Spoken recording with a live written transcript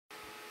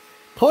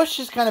Push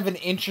is kind of an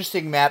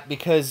interesting map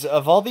because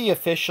of all the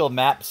official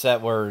maps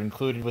that were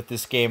included with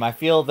this game. I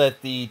feel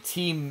that the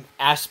team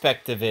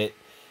aspect of it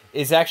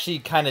is actually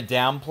kind of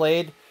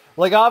downplayed.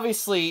 Like,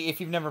 obviously, if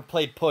you've never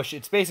played Push,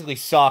 it's basically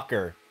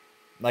soccer.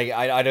 Like,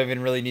 I don't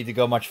even really need to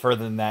go much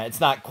further than that.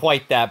 It's not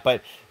quite that,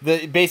 but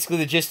basically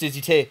the gist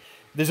is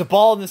there's a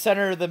ball in the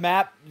center of the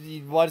map.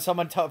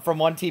 Someone from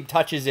one team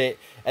touches it,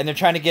 and they're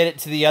trying to get it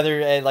to the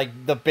other,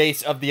 like the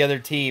base of the other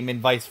team,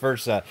 and vice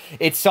versa.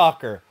 It's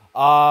soccer.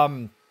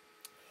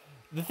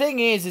 The thing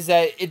is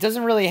that it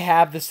doesn't really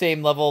have the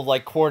same level of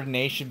like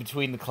coordination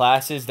between the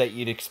classes that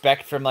you'd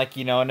expect from like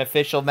an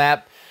official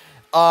map.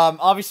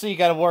 Obviously you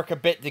got to work a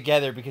bit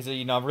together because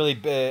a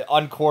really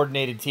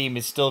uncoordinated team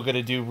is still going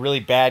to do really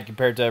bad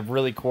compared to a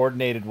really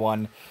coordinated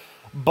one.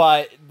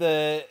 But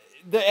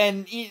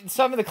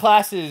some of the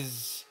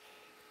classes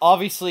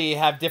obviously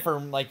have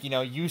different like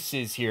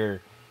uses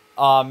here.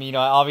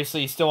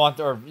 Obviously you still want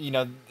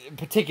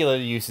particular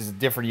uses,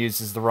 different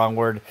uses is the wrong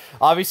word.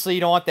 Obviously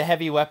you don't want the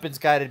heavy weapons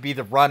guy to be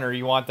the runner.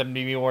 You want them to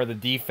be more the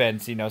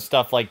defense,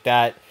 stuff like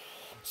that.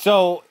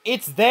 So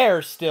it's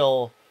there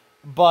still,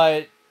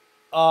 but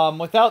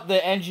without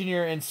the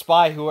engineer and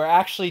spy, who are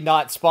actually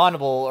not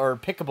spawnable or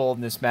pickable in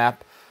this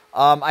map,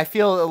 I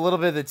feel a little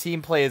bit of the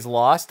team play is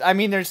lost. I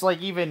mean, there's like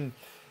even...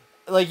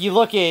 Like, you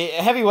look at...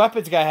 Heavy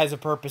weapons guy has a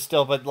purpose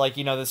still, but, like,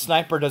 the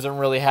sniper doesn't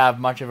really have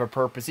much of a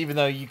purpose, even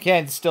though you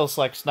can still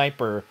select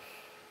sniper.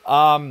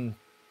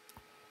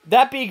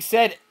 That being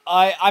said,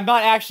 I'm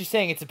not actually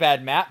saying it's a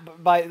bad map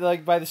by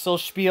the Soul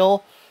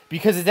Spiel,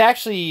 because it's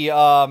actually,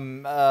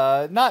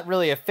 not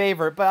really a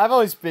favorite, but I've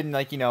always been,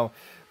 like,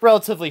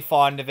 relatively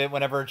fond of it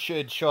whenever it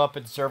should show up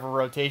in server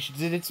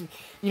rotations, and it's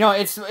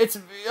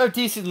a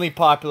decently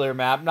popular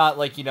map, not,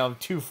 like,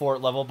 too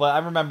fort level, but I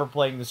remember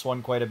playing this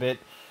one quite a bit.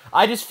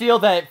 I just feel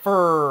that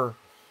for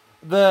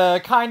the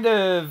kind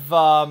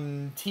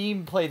of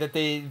team play that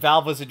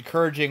Valve was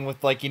encouraging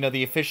with, like,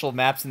 the official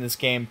maps in this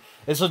game,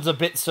 this one's a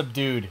bit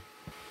subdued.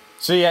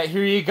 So yeah,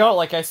 here you go.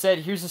 Like I said,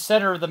 here's the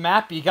center of the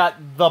map. You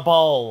got the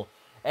ball.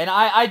 And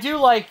I do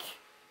like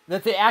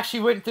that they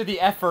actually went through the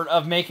effort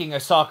of making a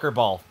soccer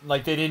ball.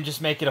 Like, they didn't just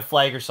make it a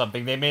flag or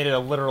something. They made it a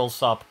literal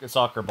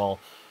soccer ball.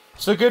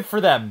 So good for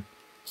them.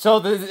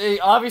 So,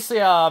 obviously,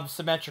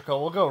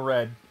 symmetrical. We'll go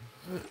red.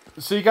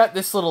 So you got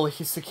this little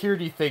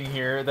security thing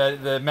here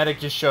that the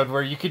medic just showed,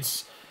 where you can,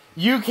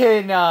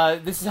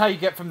 this is how you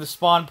get from the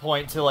spawn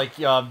point to, like,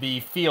 the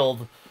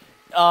field.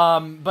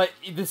 But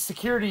the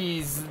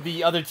securities,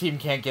 the other team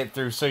can't get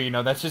through,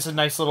 so, that's just a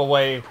nice little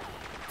way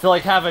to,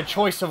 like, have a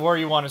choice of where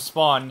you want to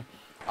spawn.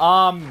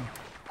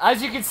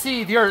 As you can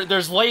see,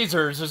 there's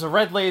lasers. There's a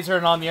red laser,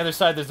 and on the other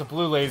side there's a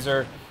blue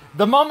laser.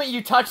 The moment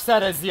you touch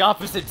that as the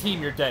opposite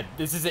team, you're dead.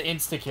 This is an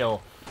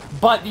insta-kill.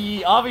 But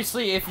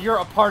obviously, if you're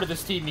a part of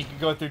this team, you can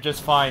go through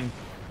just fine.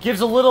 Gives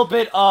a little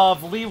bit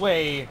of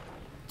leeway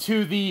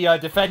to the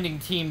defending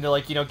team to,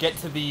 like, get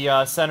to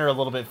the center a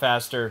little bit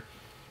faster.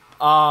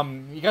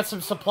 You got some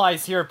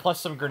supplies here,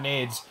 plus some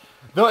grenades.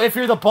 Though, if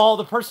you're the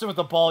person with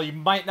the ball, you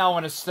might not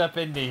want to step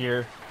into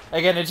here.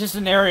 Again, it's just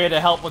an area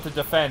to help with the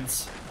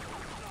defense.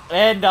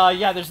 And,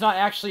 yeah, there's not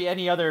actually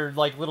any other,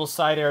 like, little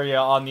side area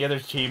on the other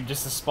team,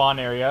 just the spawn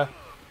area.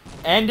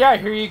 And, yeah,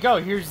 here you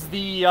go. Here's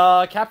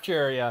the, capture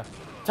area.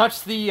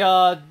 Touch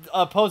the,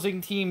 opposing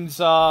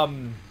team's,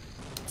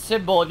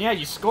 symbol, and yeah,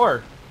 you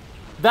score.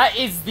 That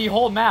is the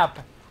whole map.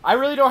 I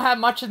really don't have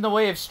much in the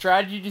way of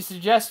strategy to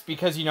suggest,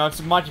 because, it's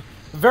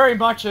very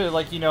much a,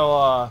 like,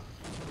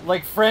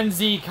 like,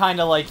 frenzy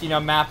kind of, like,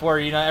 map where,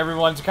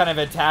 everyone's kind of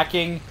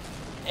attacking.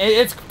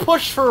 It's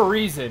pushed for a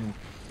reason.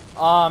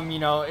 I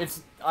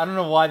don't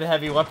know why the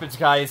heavy weapons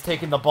guy is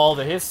taking the ball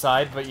to his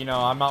side, but,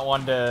 I'm not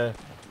one to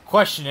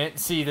question it.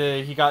 See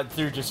that he got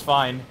through just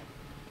fine.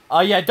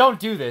 Yeah, don't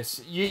do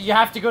this. You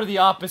have to go to the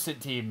opposite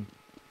team.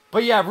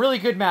 But yeah, really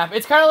good map.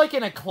 It's kind of like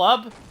in a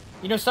club.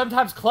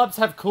 Sometimes clubs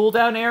have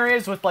cooldown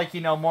areas with, like,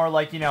 more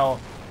like,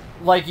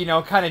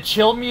 kind of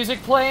chill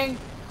music playing.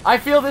 I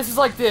feel this is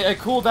like a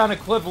cooldown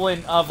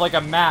equivalent of, like,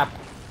 a map.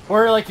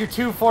 Where, like, your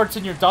two forts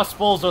and your dust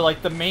bowls are,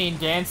 like, the main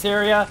dance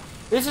area.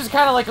 This is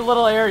kind of like a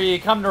little area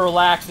you come to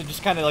relax and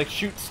just kind of, like,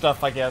 shoot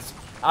stuff, I guess.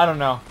 I don't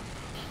know.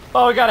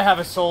 Well, we gotta have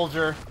a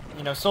soldier.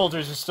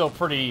 Soldiers are still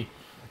pretty...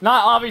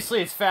 Not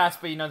obviously it's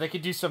fast, but, they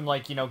could do some,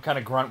 like, kind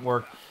of grunt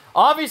work.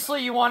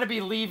 Obviously, you want to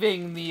be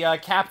leaving the,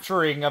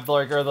 capturing of,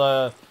 like, or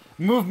the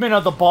movement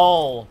of the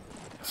ball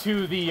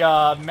to the,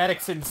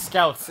 medics and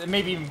scouts, and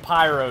maybe even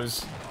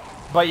pyros.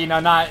 But,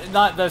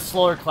 not the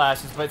slower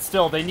classes, but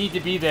still, they need to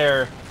be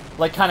there,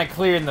 like, kind of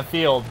clearing the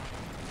field.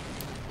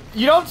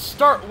 You don't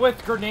start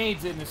with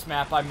grenades in this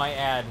map, I might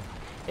add.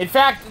 In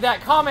fact, that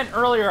comment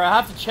earlier, I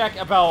have to check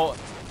about,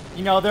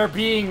 there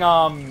being,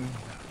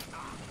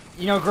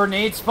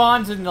 grenade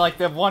spawns in, like,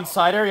 the one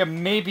side area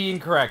may be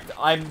incorrect.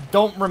 I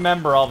don't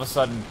remember all of a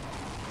sudden.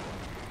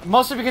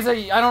 Mostly because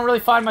I don't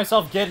really find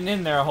myself getting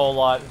in there a whole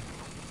lot.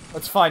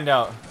 Let's find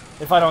out.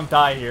 If I don't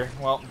die here.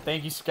 Well,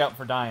 thank you, Scout,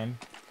 for dying.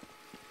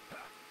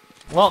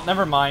 Well,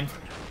 never mind.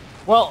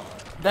 Well,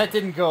 that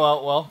didn't go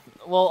out well.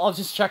 Well, I'll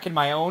just check in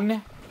my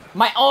own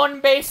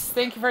base.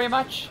 Thank you very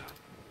much.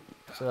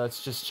 So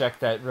let's just check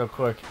that real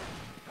quick.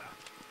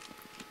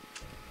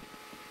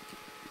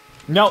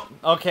 Nope.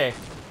 Okay.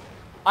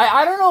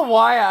 I don't know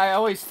why I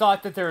always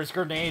thought that there was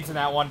grenades in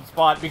that one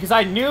spot, because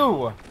I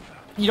knew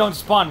you don't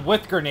spawn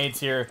with grenades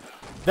here.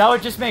 That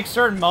would just make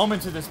certain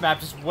moments of this map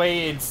just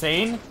way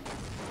insane.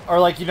 Or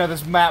like, you know,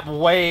 this map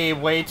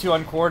way too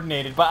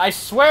uncoordinated. But I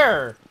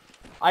swear,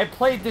 I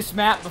played this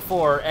map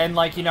before, and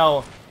like, you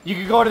know, you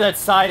could go to that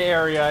side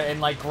area and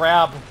like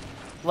grab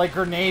like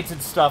grenades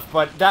and stuff,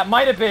 but that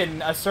might have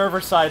been a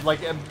server side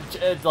like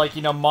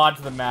you know, mod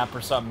to the map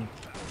or something.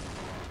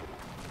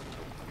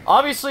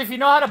 Obviously, if you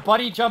know how to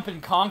bunny jump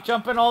and conk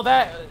jump and all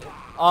that,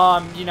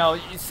 you know,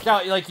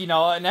 scout, like, you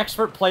know, an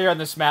expert player on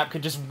this map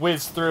could just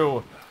whiz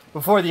through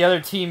before the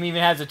other team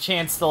even has a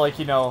chance to, like,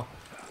 you know,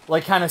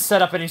 like, kind of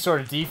set up any sort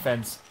of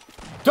defense.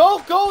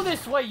 Don't go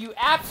this way, you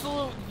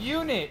absolute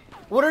unit!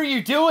 What are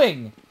you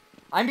doing?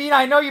 I mean,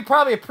 I know you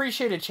probably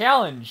appreciate a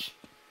challenge.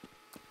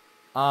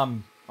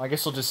 I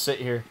guess we'll just sit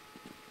here.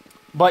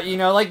 But, you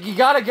know, like, you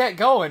gotta get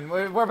going.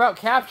 We're about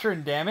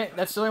capturing, damn it.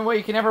 That's the only way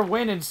you can ever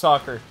win in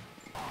soccer.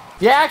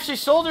 Yeah, actually,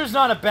 Soldier's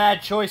not a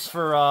bad choice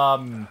for,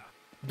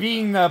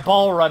 being the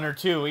ball runner,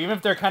 too. Even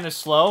if they're kind of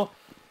slow.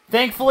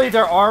 Thankfully,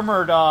 they're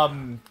armored,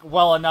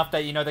 well enough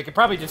that, you know, they could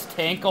probably just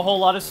tank a whole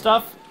lot of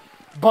stuff.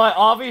 But,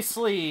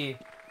 obviously,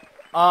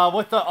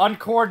 with the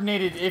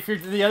uncoordinated, if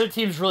the other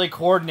team's really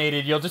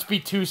coordinated, you'll just be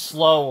too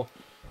slow.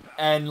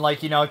 And,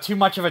 like, you know, too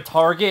much of a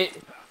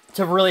target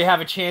to really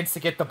have a chance to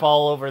get the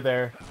ball over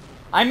there.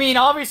 I mean,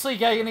 obviously,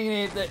 getting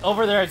it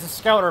over there as a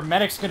scout or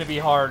medic's gonna be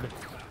hard.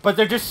 But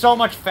they're just so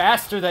much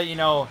faster that, you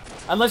know,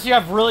 unless you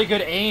have really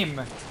good aim,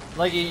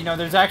 like, you know,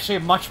 there's actually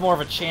much more of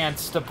a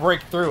chance to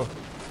break through.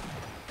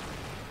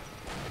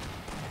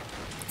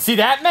 See,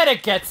 that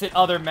medic gets it,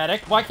 other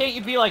medic. Why can't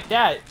you be like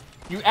that?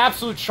 You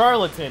absolute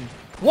charlatan.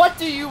 What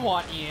do you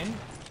want, Ian?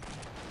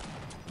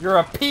 You're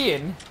a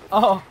peon.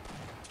 Oh.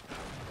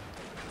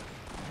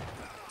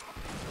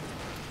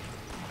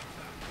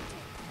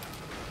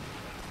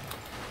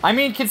 I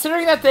mean,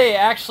 considering that they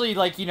actually,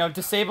 like, you know,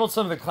 disabled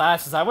some of the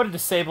classes, I would have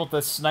disabled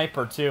the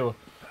sniper, too.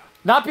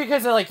 Not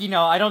because, of, like, you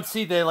know, I don't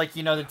see the, like,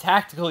 you know, the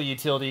tactical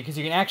utility, because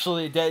you can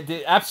actually,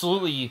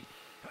 absolutely,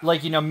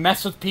 like, you know,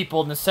 mess with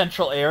people in the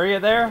central area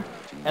there,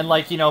 and,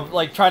 like, you know,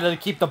 like, try to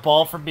keep the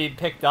ball from being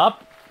picked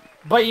up.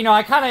 But, you know,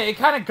 it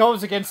kind of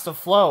goes against the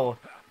flow,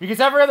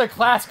 because every other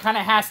class kind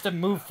of has to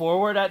move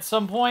forward at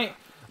some point,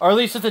 or at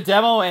least with the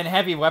demo and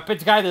heavy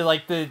weapons guy, they're,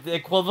 like, the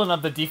equivalent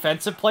of the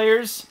defensive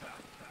players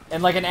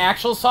in, like, an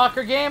actual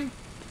soccer game.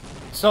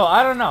 So,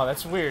 I don't know.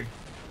 That's weird.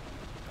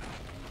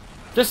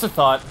 Just a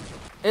thought.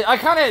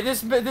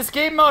 This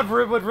game mode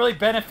would really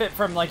benefit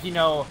from, like, you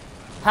know,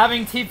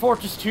 having Team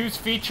Fortress 2's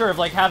feature of,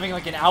 like, having,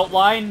 like, an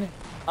outline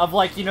of,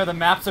 like, you know, the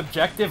map's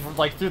objective,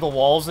 like, through the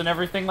walls and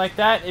everything like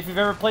that, if you've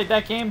ever played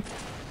that game.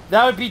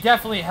 That would be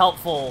definitely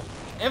helpful.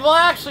 And, well,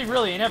 actually,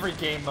 really, in every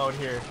game mode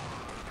here.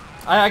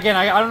 I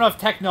don't know if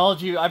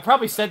technology... I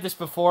probably said this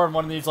before in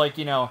one of these, like,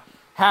 you know,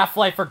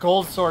 Half-Life or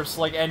Gold Source,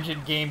 like,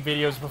 engine game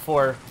videos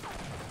before.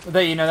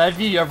 That, you know, that'd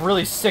be a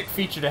really sick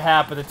feature to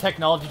have, but the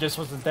technology just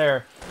wasn't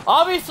there.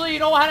 Obviously, you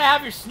don't want to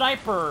have your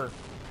sniper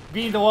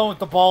being the one with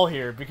the ball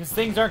here, because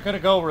things aren't going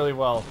to go really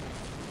well.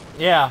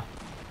 Yeah.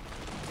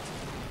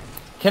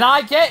 Can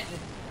I get...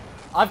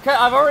 I've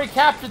already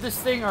captured this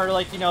thing, or,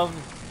 like, you know,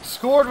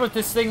 scored with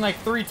this thing, like,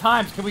 3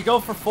 times. Can we go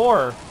for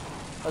 4?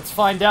 Let's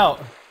find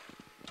out.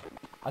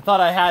 I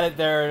thought I had it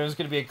there, and it was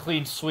going to be a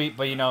clean sweep,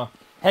 but, you know,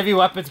 heavy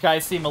weapons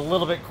guys seem a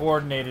little bit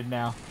coordinated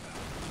now.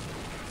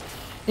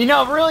 You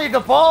know, really, the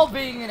ball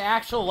being an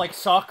actual, like,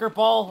 soccer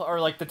ball, or,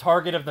 like, the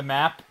target of the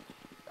map,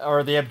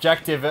 or the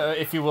objective,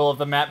 if you will, of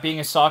the map being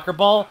a soccer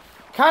ball,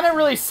 kind of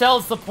really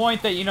sells the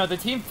point that, you know, the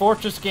Team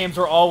Fortress games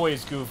were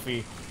always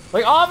goofy.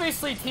 Like,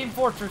 obviously, Team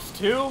Fortress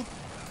 2,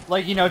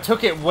 like, you know,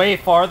 took it way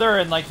farther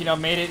and, like, you know,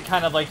 made it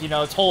kind of, like, you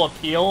know, its whole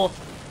appeal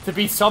to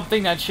be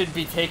something that shouldn't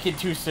be taken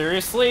too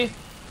seriously.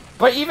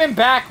 But even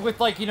back with,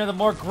 like, you know, the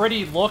more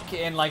gritty look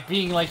and, like,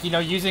 being, like, you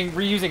know,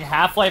 reusing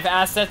Half-Life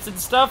assets and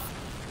stuff,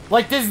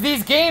 like,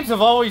 these games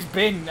have always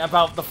been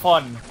about the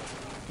fun,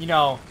 you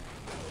know.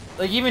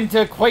 Like, even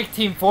to Quake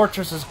Team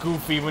Fortress is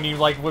goofy when you,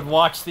 like, would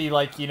watch the,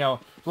 like, you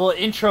know, little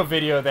intro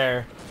video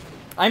there.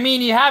 I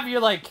mean, you have your,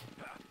 like...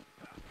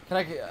 Can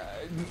I...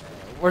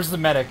 where's the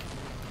medic?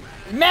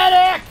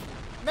 Medic!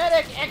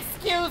 Medic,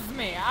 excuse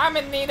me! I'm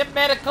in need of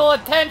medical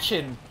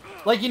attention!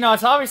 Like, you know,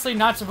 it's obviously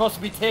not supposed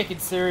to be taken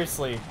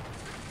seriously.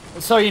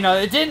 So, you know,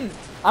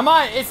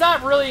 it's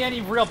not really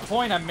any real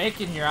point I'm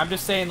making here. I'm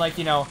just saying, like,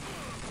 you know,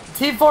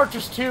 Team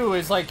Fortress 2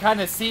 is, like, kind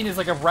of seen as,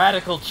 like, a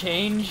radical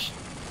change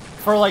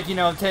for, like, you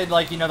know, to,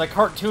 like, you know, the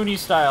cartoony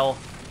style.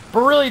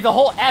 But really, the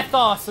whole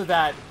ethos of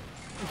that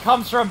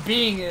comes from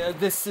being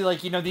this,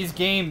 like, you know, these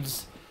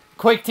games,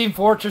 Quake Team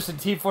Fortress and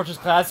Team Fortress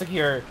Classic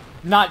here,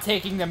 not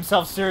taking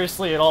themselves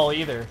seriously at all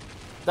either.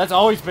 That's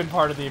always been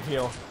part of the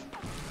appeal.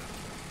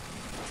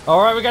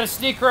 Alright, we gotta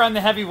sneak around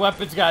the heavy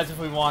weapons guys if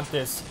we want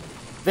this.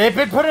 They've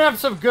been putting up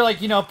some good,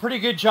 like, you know, pretty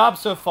good job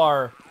so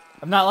far.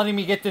 I'm not letting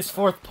me get this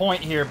 4th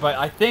point here, but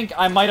I think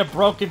I might have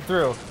broken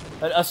through.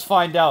 Let us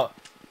find out.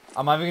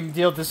 I'm not even gonna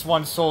deal with this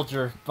one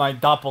soldier, my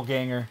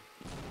doppelganger.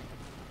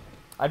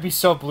 I'd be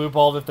so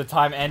blue-balled if the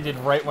time ended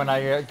right when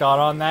I got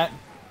on that.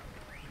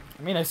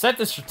 I mean, I set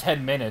this for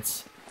 10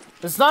 minutes.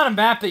 It's not a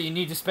map that you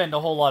need to spend a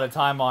whole lot of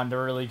time on to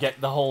really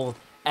get the whole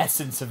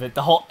essence of it,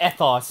 the whole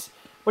ethos.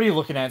 What are you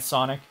looking at,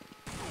 Sonic?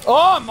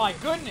 Oh my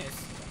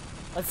goodness!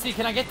 Let's see,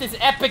 can I get this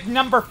epic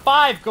number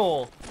 5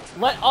 goal?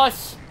 Let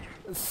us...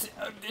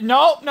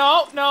 No,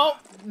 no, no,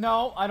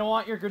 no, I don't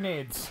want your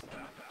grenades.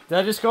 Did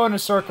I just go in a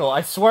circle?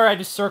 I swear I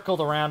just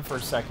circled around for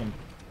a second.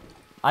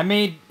 I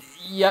made...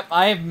 Yep,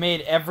 I have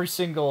made every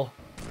single...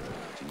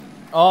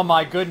 Oh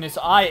my goodness,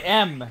 I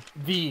am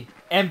the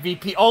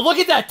MVP. Oh, look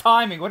at that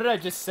timing. What did I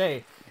just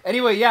say?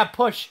 Anyway, yeah,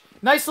 push.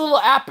 Nice little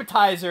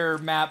appetizer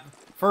map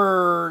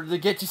for to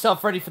get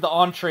yourself ready for the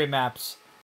entree maps.